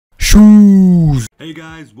Shoes. Hey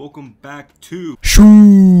guys, welcome back to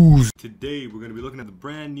Shoes. Today we're going to be looking at the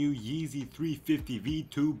brand new Yeezy 350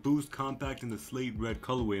 V2 Boost Compact in the Slate Red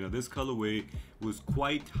colorway. Now this colorway was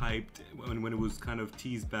quite hyped when it was kind of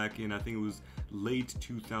teased back in, I think it was late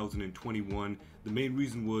 2021. The main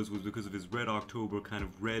reason was because of his Red October kind of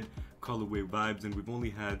red colorway vibes, and we've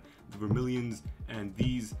only had the Vermilions and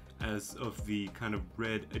these as of the kind of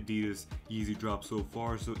red Adidas Yeezy drop so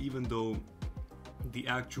far. So even though the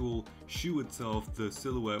actual shoe itself, the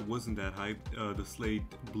silhouette wasn't that hyped, the Slate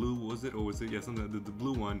blue, was it, or was it, yeah, something, the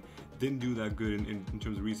blue one didn't do that good in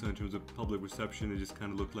terms of resale, in terms of public reception. It just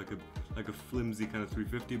kind of looked like a flimsy kind of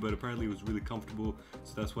 350, but apparently it was really comfortable,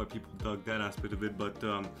 so that's why people dug that aspect of it. But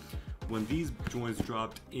when these joints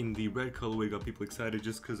dropped in the red colorway, got people excited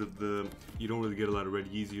just because of you don't really get a lot of red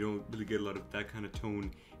Yeezy, you don't really get a lot of that kind of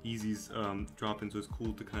tone Yeezys dropping, so it's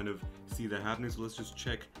cool to kind of see that happening. So let's just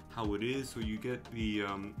check how it is. So you get the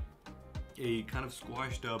a kind of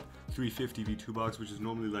squashed up 350 V2 box, which is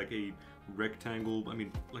normally like a rectangle, I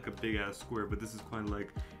mean like a big ass square, but this is kind of like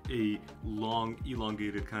a long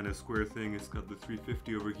elongated kind of square thing. It's got the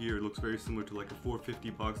 350 over here. It looks very similar to like a 450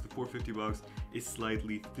 box. The 450 box is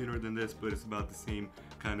slightly thinner than this, but it's about the same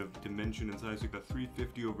kind of dimension and size. So you got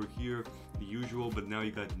 350 over here, the usual, but now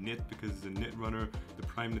you got knit because it's a knit runner. The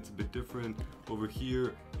prime knit's a bit different. Over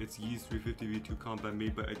here it's Yeezy 350 V2 Compact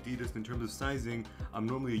made by Adidas. In terms of sizing, I'm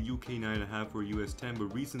normally a UK 9.5 or US 10,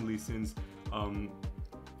 but recently, since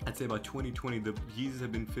I'd say about 2020, the Yeezys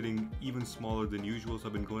have been fitting even smaller than usual, so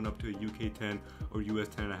I've been going up to a UK 10 or US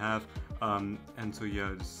 10.5, and so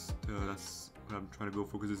yeah, that's what I'm trying to go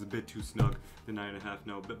for, because it's a bit too snug, the 9.5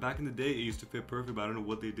 now. But back in the day, it used to fit perfect, but I don't know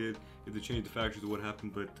what they did, if they changed the factories or what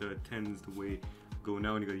happened, but 10 is the way to go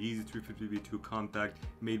now. And you got Yeezy 350 V2 Compact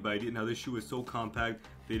made by Adidas. Now this shoe is so compact,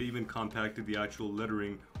 they even compacted the actual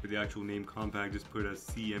lettering with the actual name Compact, just put it as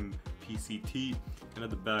CMPCT, and at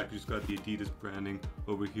the back you just got the Adidas branding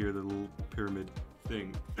over here, the little pyramid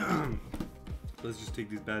thing. Let's just take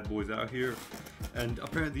these bad boys out here. And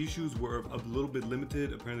apparently these shoes were a little bit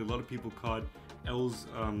limited. Apparently a lot of people caught L's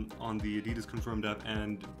on the Adidas confirmed app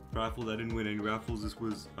and raffled. I didn't win any raffles. This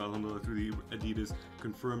was through the Adidas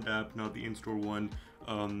confirmed app, not the in-store one.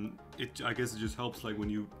 I guess it just helps, like when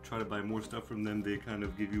you try to buy more stuff from them, they kind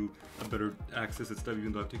of give you a better access at stuff,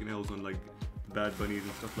 even though I've taken L's on like Bad Bunnies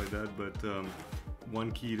and stuff like that. But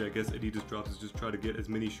one key to, I guess, Adidas drops is just try to get as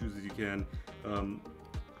many shoes as you can.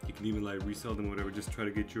 You can even like resell them or whatever, just try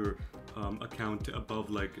to get your account to above,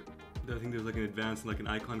 like, I think there's like an advanced, like an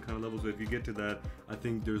icon kind of level, so if you get to that, I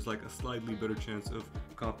think there's like a slightly better chance of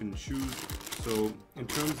copying shoes. So in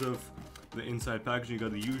terms of the inside packaging, you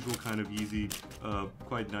got the usual kind of Yeezy,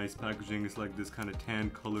 quite nice packaging. It's like this kind of tan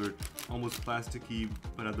colored, almost plasticky,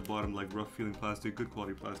 but at the bottom like rough feeling plastic, good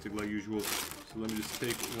quality plastic like usual. So let me just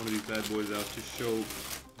take one of these bad boys out to show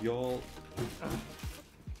y'all.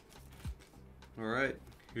 Alright,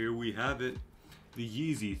 here we have it. The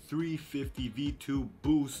Yeezy 350 V2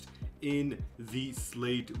 Boost in the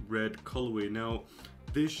Slate Red colorway. Now,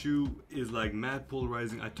 this shoe is like mad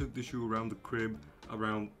polarizing. I took this shoe around the crib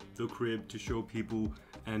to show people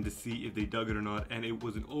and to see if they dug it or not, and it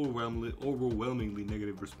was an overwhelmingly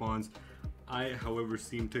negative response. I, however,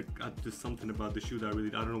 seem to just something about the shoe that I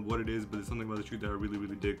don't know what it is, but there's something about the shoe that I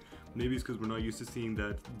really dig. Maybe it's because we're not used to seeing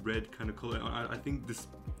that red kind of color. I think this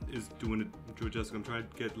is doing it to Jessica. I'm trying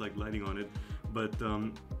to get like lighting on it, but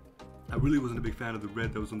I really wasn't a big fan of the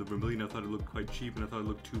red that was on the Vermilion. I thought it looked quite cheap, and I thought it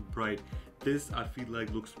looked too bright. This, I feel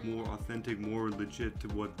like, looks more authentic, more legit to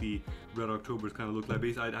what the Red Octobers kind of look like.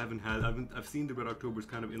 Basically, I've seen the Red Octobers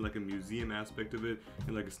kind of in like a museum aspect of it,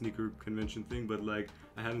 in like a sneaker convention thing, but like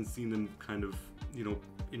I haven't seen them kind of, you know,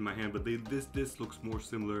 in my hand. But this looks more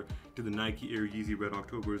similar to the Nike Air Yeezy Red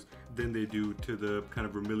Octobers than they do to the kind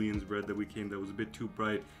of Vermilions red that was a bit too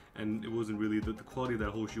bright, and it wasn't really, the quality of that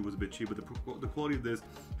whole shoe was a bit cheap, but the quality of this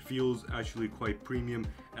feels actually quite premium,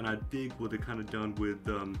 and I dig what they kind of done with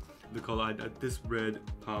the color. This red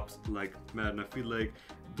pops like mad, and I feel like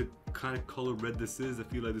the kind of color red this is, I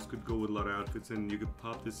feel like this could go with a lot of outfits, and you could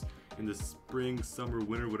pop this in the spring, summer,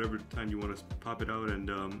 winter, whatever time you want to pop it out. And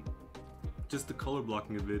just the color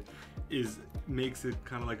blocking of it makes it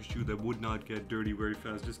kind of like a shoe that would not get dirty very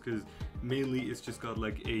fast, just because mainly it's just got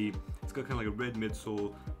like it's got kind of like a red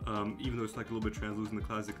midsole, even though it's like a little bit translucent, the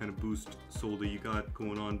classic kind of Boost sole that you got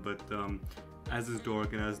going on. But as it's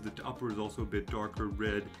dark, and as the upper is also a bit darker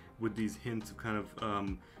red with these hints of kind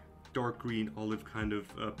of dark green, olive kind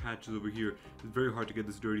of patches over here, it's very hard to get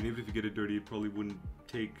this dirty. And even if you get it dirty, it probably wouldn't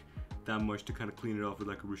take that much to kind of clean it off with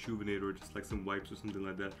like a rejuvenate or just like some wipes or something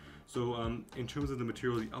like that. So in terms of the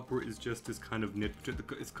material, the upper is just this kind of knit.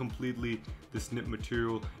 It's completely this knit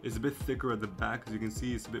material. It's a bit thicker at the back, as you can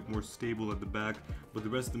see. It's a bit more stable at the back, but the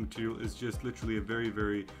rest of the material is just literally a very,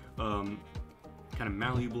 very kind of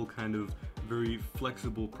malleable, kind of very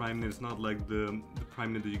flexible prime knit. It's not like the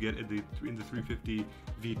prime knit that you get in the 350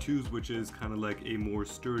 V2s, which is kind of like a more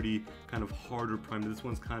sturdy, kind of harder prime knit. This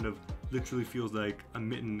one's kind of literally feels like a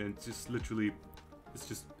mitten, and it's just literally, it's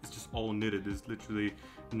just all knitted. There's literally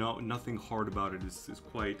nothing hard about it. It's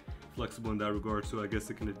quite flexible in that regard, so I guess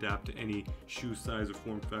it can adapt to any shoe size or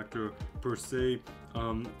form factor per se.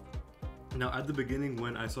 Now at the beginning,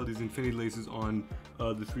 when I saw these infinity laces on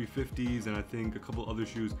the 350s and I think a couple other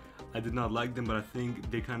shoes, I did not like them, but I think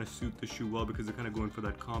they kind of suit the shoe well because they're kind of going for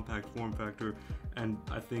that compact form factor, and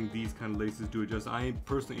I think these kind of laces do it just. I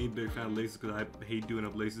personally ain't a big fan of laces because I hate doing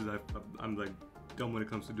up laces. I'm like dumb when it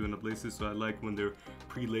comes to doing up laces, so I like when they're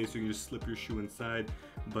pre-laced, so you can just slip your shoe inside.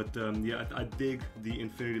 But yeah, I dig the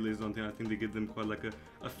infinity laces on thing. I think they give them quite like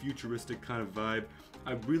a futuristic kind of vibe.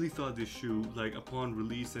 I really thought this shoe, like upon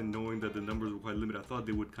release and knowing that the numbers were quite limited, I thought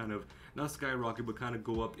they would kind of not skyrocket but kind of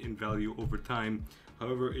go up in value over time.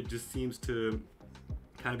 However, it just seems to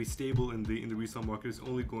kind of be stable in the resale market. It's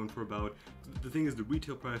only going for about, the thing is, the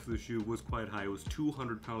retail price for the shoe was quite high. It was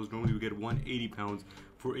 200 pounds. Normally we get 180 pounds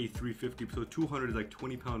for a 350, so 200 is like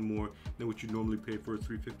 20 pound more than what you normally pay for a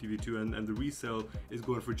 350 V2, and the resale is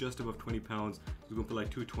going for just above 20 pounds. It's going for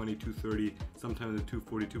like 220, 230, sometimes the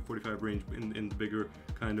 240, 245 range in the bigger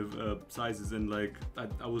kind of sizes. And like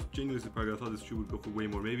I was genuinely surprised. I thought this shoe would go for way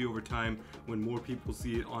more. Maybe over time, when more people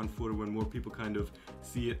see it on foot, or when more people kind of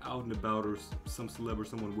see it out and about, or some celeb or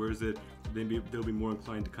someone wears it, then they'll be more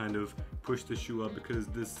inclined to kind of push the shoe up, because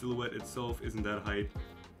the silhouette itself isn't that height.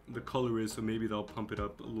 The color is, so maybe they'll pump it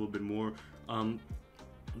up a little bit more.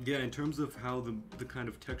 Yeah, in terms of how the kind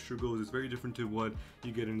of texture goes, it's very different to what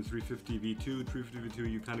you get in the 350 V2. 350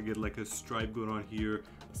 V2, you kind of get like a stripe going on here,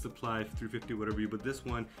 a supply 350 whatever, but this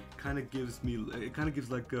one kind of gives me, it kind of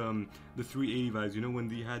gives like the 380 vibes. You know, when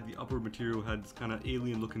they had the upper material had this kind of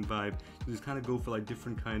alien looking vibe, you just kind of go for like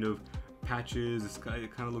different kind of patches. It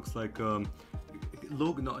kind of looks like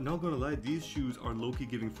not gonna lie, these shoes are low-key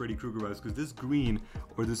giving Freddy Krueger vibes, because this green,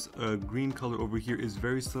 or this green color over here, is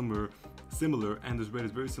very similar, and this red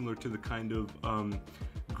is very similar to the kind of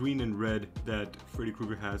green and red that Freddy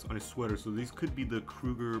Krueger has on his sweater. So these could be the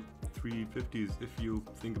Krueger 350s if you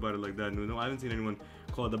think about it like that. No, I haven't seen anyone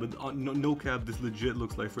call it that, but no cap, this legit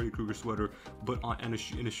looks like Freddy Krueger sweater, but in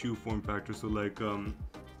a shoe form factor. So like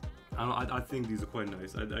I think these are quite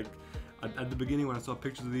nice. At the beginning, when I saw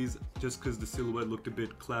pictures of these, just because the silhouette looked a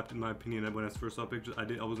bit clapped in my opinion when I first saw pictures, I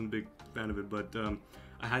wasn't a big fan of it, but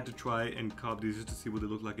I had to try and cop these just to see what they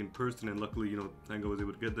look like in person, and luckily, you know, thank God I was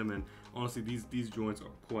able to get them. And honestly, these joints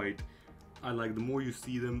are quite, I like, the more you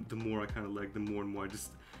see them, the more I kind of like them more and more. I'm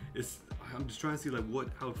just trying to see like what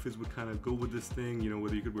outfits would kind of go with this thing, you know,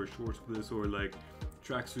 whether you could wear shorts with this or like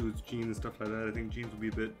tracksuits, jeans and stuff like that. I think jeans would be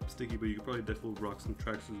a bit sticky, but you could probably definitely rock some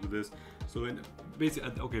tracksuits with this. So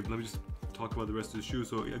basically, okay, let me just talk about the rest of the shoe.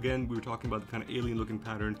 So again, we were talking about the kind of alien looking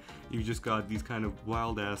pattern. You just got these kind of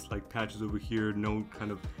wild ass like patches over here, no kind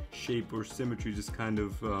of shape or symmetry, just kind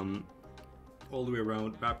of all the way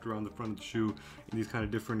around, wrapped around the front of the shoe in these kind of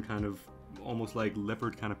different kind of almost like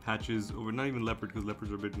leopard kind of patches, or not even leopard because leopards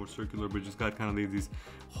are a bit more circular, but just got kind of like these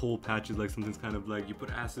whole patches, like something's kind of like you put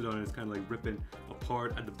acid on it, it's kind of like ripping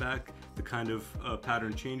apart. At the back, the kind of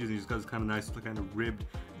pattern changes, and you just got this kind of nice kind of ribbed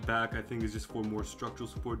back. I think is just for more structural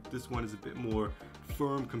support. This one is a bit more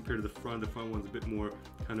firm compared to the front. The front one's a bit more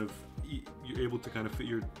kind of, you're able to kind of fit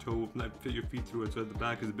your feet through it. So at the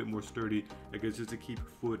back is a bit more sturdy, I guess, just to keep your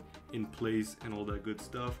foot in place and all that good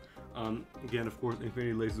stuff. Again, of course,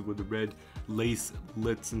 infinity laces with the red lace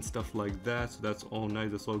lits and stuff like that, so that's all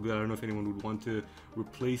nice, that's all good. I don't know if anyone would want to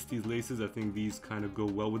replace these laces. I think these kind of go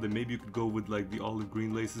well with it. Maybe you could go with like the olive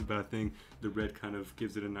green laces, but I think the red kind of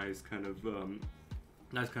gives it a nice kind of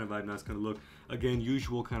nice kind of vibe, nice kind of look. Again,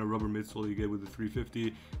 usual kind of rubber midsole you get with the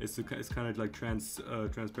 350. It's kind of like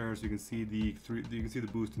transparent, so you can see the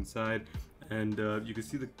boost inside, and you can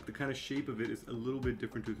see the kind of shape of it is a little bit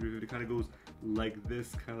different to 350. It kind of goes like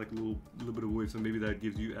this, kind of like a little bit of wave, so maybe that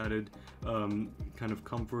gives you added kind of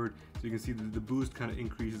comfort. So you can see the boost kind of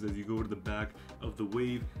increases as you go to the back of the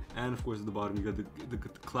wave, and of course at the bottom you got the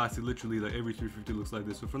classic, literally like every 350 looks like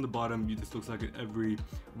this. So from the bottom, this looks like every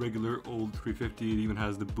regular old 350. It even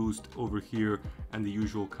has the boost over here and the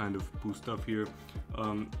usual kind of boost stuff here.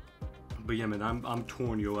 But yeah, man, I'm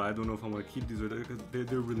torn, yo. I don't know if I want to keep these, because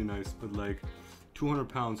they're really nice, but like 200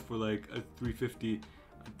 pounds for like a 350,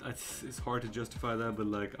 It's hard to justify that, but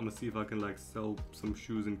like I'm gonna see if I can like sell some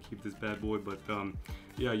shoes and keep this bad boy. But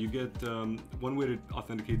yeah, you get one way to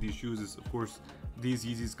authenticate these shoes is, of course, these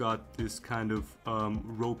Yeezys got this kind of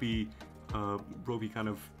ropey kind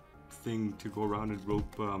of thing to go around and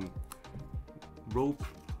rope.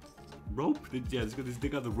 Yeah, they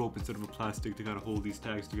got the rope instead of a plastic to kind of hold these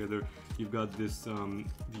tags together. You've got this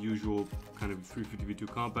the usual kind of 350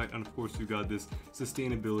 V2 compact, and of course you got this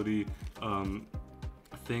sustainability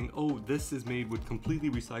thing. Oh, this is made with completely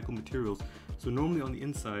recycled materials. So normally on the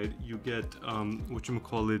inside you get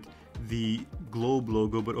whatchamacallit, the globe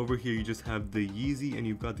logo, but over here you just have the Yeezy and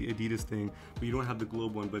you've got the Adidas thing, but you don't have the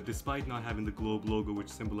globe one. But despite not having the globe logo, which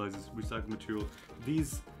symbolizes recycled material,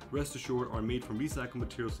 these, rest assured, are made from recycled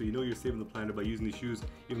material, so you know you're saving the planet by using these shoes,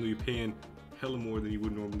 even though you're paying hella more than you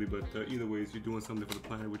would normally. But either ways, you're doing something for the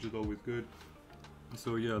planet, which is always good.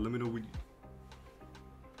 So yeah, let me know what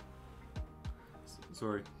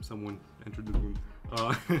sorry, someone entered the room.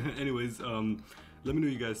 Anyways, let me know what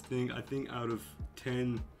you guys think. I think out of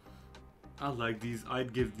 10, I like these.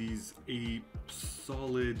 I'd give these a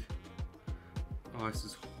solid. Oh, this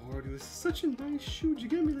is hard. This is such a nice shoe. Do you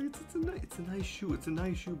get me? Like, it's a nice shoe. It's a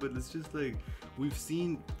nice shoe, but it's just like we've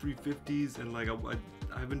seen 350s, and like I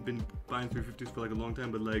haven't been buying 350s for like a long time,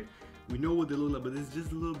 but like we know what they look like, but it's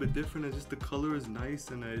just a little bit different, and just the color is nice,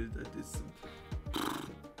 and it's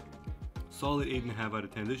solid 8.5 out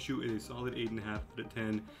of 10. This shoe is a solid 8.5 out of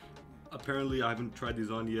 10. Apparently I haven't tried these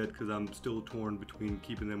on yet because I'm still torn between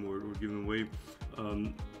keeping them or giving them away.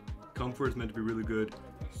 Comfort is meant to be really good.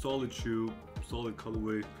 Solid shoe, solid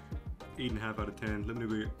colorway, 8.5 out of 10. Let me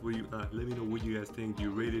know what you guys think. Do you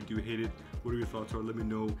rate it? Do you hate it? What are your thoughts? Or let me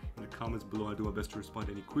know in the comments below. I do my best to respond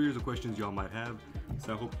to any queries or questions y'all might have.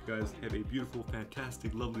 So I hope you guys have a beautiful,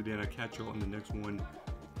 fantastic, lovely day, and I'll catch y'all on the next one.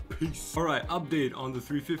 Peace. Alright, update on the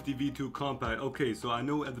 350 V2 compact. Okay, so I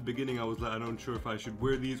know at the beginning I was like, I'm not sure if I should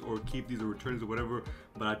wear these or keep these or return these or whatever,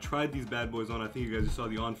 but I tried these bad boys on. I think you guys just saw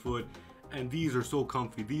the on foot, and these are so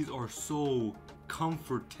comfy. These are so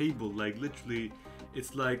comfortable. Like literally,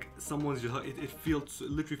 it's like someone's just, it felt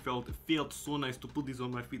so nice to put these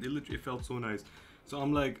on my feet. It literally felt so nice. So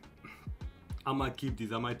I'm like, I might keep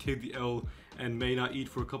these. I might take the L and may not eat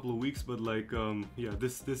for a couple of weeks, but like yeah,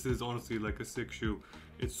 this is honestly like a sick shoe.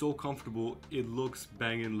 It's so comfortable. It looks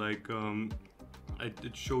banging. Like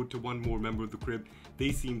it showed to one more member of the crib.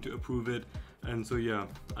 They seem to approve it, and so yeah,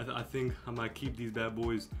 I think I might keep these bad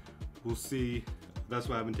boys. We'll see. That's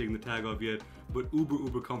why I haven't taken the tag off yet. But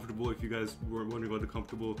uber comfortable. If you guys were wondering about the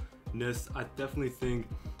comfortableness, I definitely think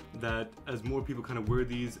that as more people kind of wear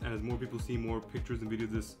these and as more people see more pictures and videos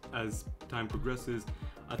of this as time progresses,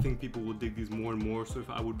 I think people will dig these more and more. So if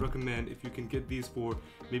I would recommend, if you can get these for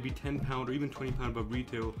maybe £10 or even £20 above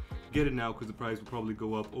retail, get it now because the price will probably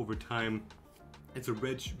go up over time. It's a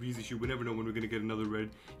red Yeezy shoe. We never know when we're gonna get another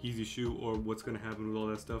red Yeezy shoe or what's gonna happen with all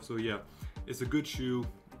that stuff. So yeah, it's a good shoe.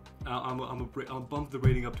 I'll bump the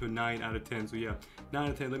rating up to a 9 out of 10. So yeah, 9 out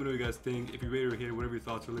of 10. Let me know what you guys think. If you rate or hate it, whatever your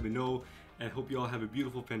thoughts are, let me know. And hope you all have a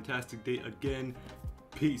beautiful, fantastic day again.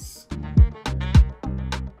 Peace.